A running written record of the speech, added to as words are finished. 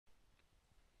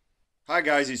Hi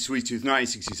guys, it's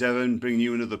SweetTooth1967 bringing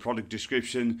you another product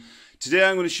description. Today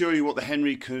I'm going to show you what the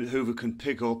Henry Hoover can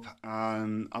pick up.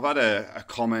 I've had a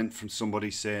comment from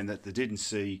somebody saying that they didn't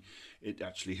see it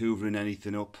actually hoovering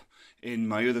anything up in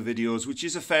my other videos, which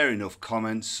is a fair enough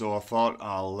comment, so I thought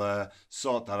I'll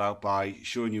sort that out by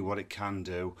showing you what it can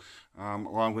do. Well, I'm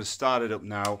going to start it up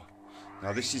now.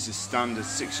 Now this is a standard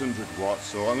 600 watts,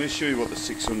 so I'm going to show you what the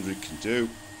 600 can do.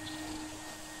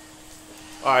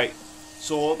 Alright.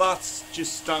 So that's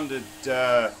just standard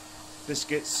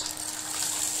biscuits.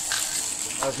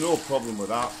 There's no problem with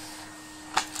that.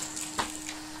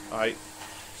 Alright,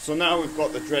 so now we've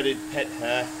got the dreaded pet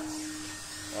hair.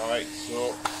 Alright,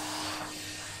 so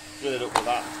fill it up with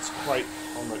that. It's quite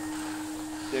on the,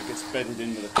 it gets bedded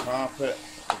into the carpet.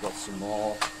 I've got some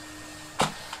more.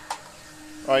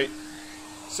 Right,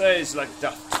 says like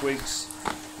daft twigs,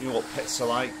 you know what pets are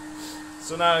like.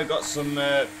 So now I've got some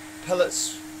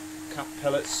pellets. Cap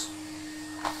pellets.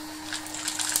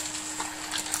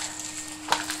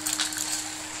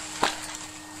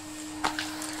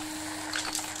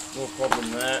 No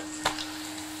problem there.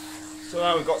 So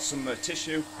now we've got some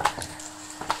tissue.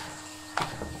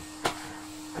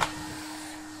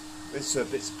 This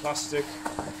bits of plastic.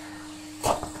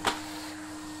 And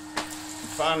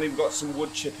finally we've got some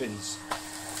wood chippings.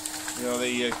 You know,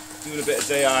 doing a bit of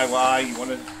DIY, you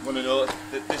want to know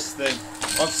that this thing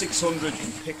on 600 you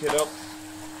can pick it up.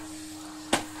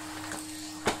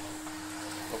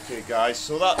 Okay guys,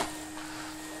 so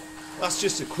that's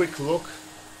just a quick look.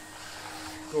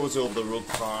 Goes over the rug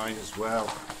fine as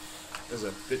well. There's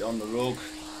a bit on the rug,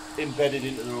 embedded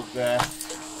into the rug there.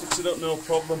 Fix it up no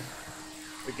problem.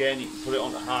 Again, you can put it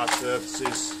onto hard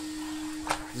surfaces.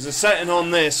 There's a setting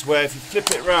on this where if you flip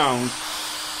it round,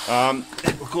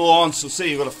 it will go on. So see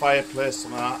you've got a fireplace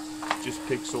and that, just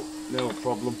picks up no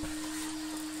problem.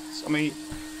 I mean,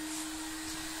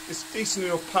 it's decent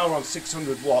enough power on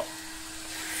 600 watt.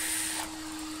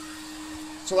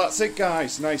 So that's it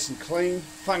guys, nice and clean.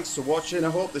 Thanks for watching,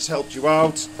 I hope this helped you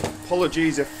out.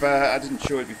 Apologies if I didn't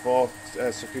show it before,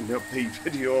 sucking the upbeat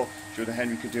video, sure the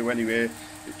Henry could do anyway.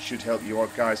 It should help you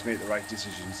out guys make the right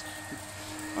decisions.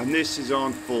 And this is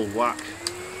on full whack,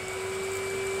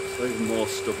 so even more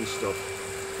stuffy stuff.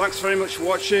 Thanks very much for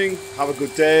watching, have a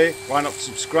good day, why not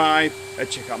subscribe and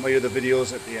check out my other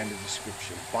videos at the end of the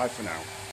description. Bye for now.